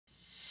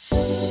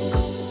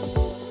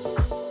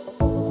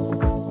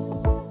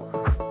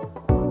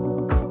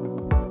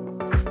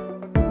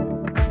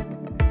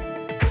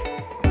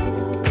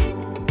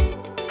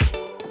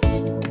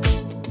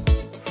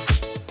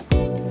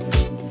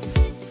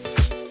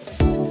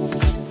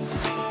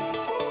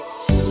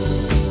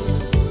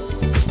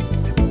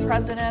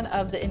president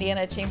of the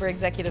Indiana Chamber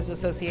Executives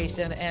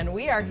Association, and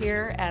we are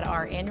here at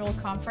our annual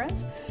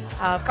conference.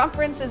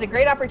 Conference is a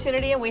great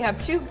opportunity, and we have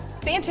two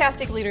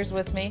fantastic leaders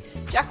with me.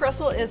 Jack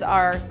Russell is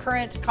our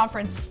current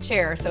conference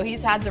chair, so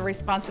he's had the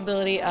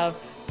responsibility of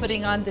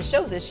putting on the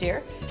show this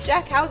year.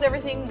 Jack, how's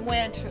everything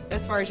went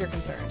as far as you're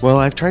concerned? Well,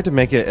 I've tried to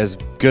make it as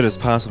good as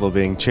possible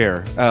being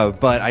chair,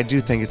 but I do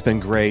think it's been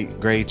great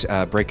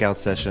breakout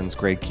sessions,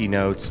 great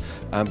keynotes,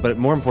 but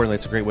more importantly,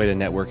 it's a great way to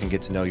network and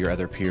get to know your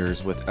other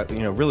peers with,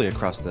 really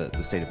across the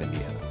state of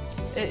Indiana.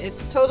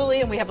 It's totally,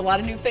 and we have a lot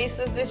of new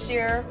faces this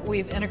year.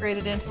 We've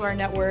integrated into our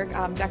network.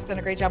 Jack's done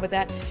a great job with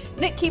that.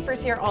 Nick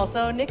Kiefer's here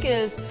also. Nick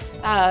is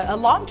a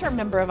long-term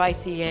member of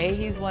ICEA.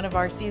 He's one of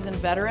our seasoned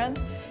veterans.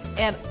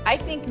 And I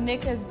think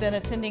Nick has been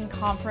attending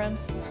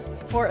conference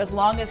for as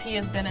long as he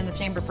has been in the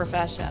chamber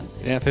profession.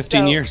 Yeah,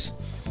 15 years.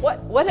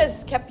 What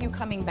has kept you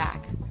coming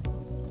back?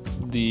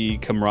 The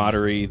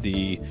camaraderie,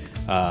 the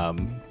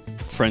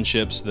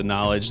friendships, the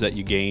knowledge that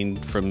you gain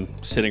from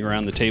sitting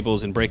around the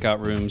tables in breakout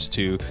rooms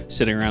to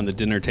sitting around the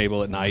dinner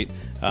table at night.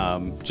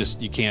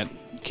 Just you can't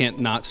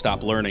not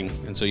stop learning,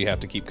 and so you have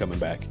to keep coming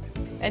back.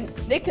 And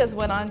Nick has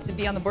went on to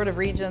be on the Board of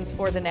Regents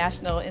for the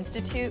National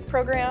Institute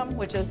program,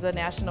 which is the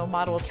National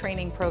Model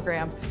Training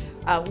Program.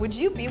 Would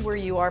you be where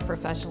you are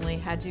professionally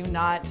had you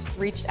not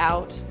reached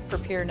out for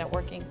peer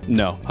networking?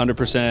 No,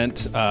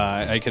 100%.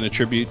 I can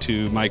attribute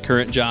to my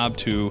current job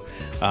to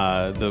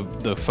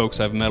the folks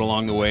I've met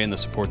along the way and the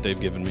support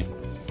they've given me.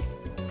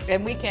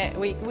 And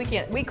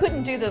we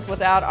couldn't do this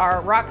without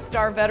our rock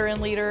star veteran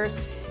leaders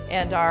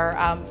and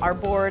our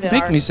board.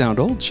 Make me sound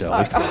old,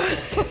 Shelly.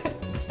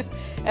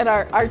 And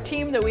our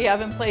team that we have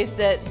in place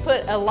that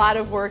put a lot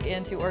of work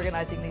into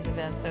organizing these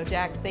events. So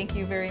Jack, thank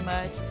you very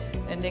much.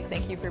 And Nick,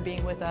 thank you for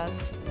being with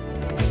us.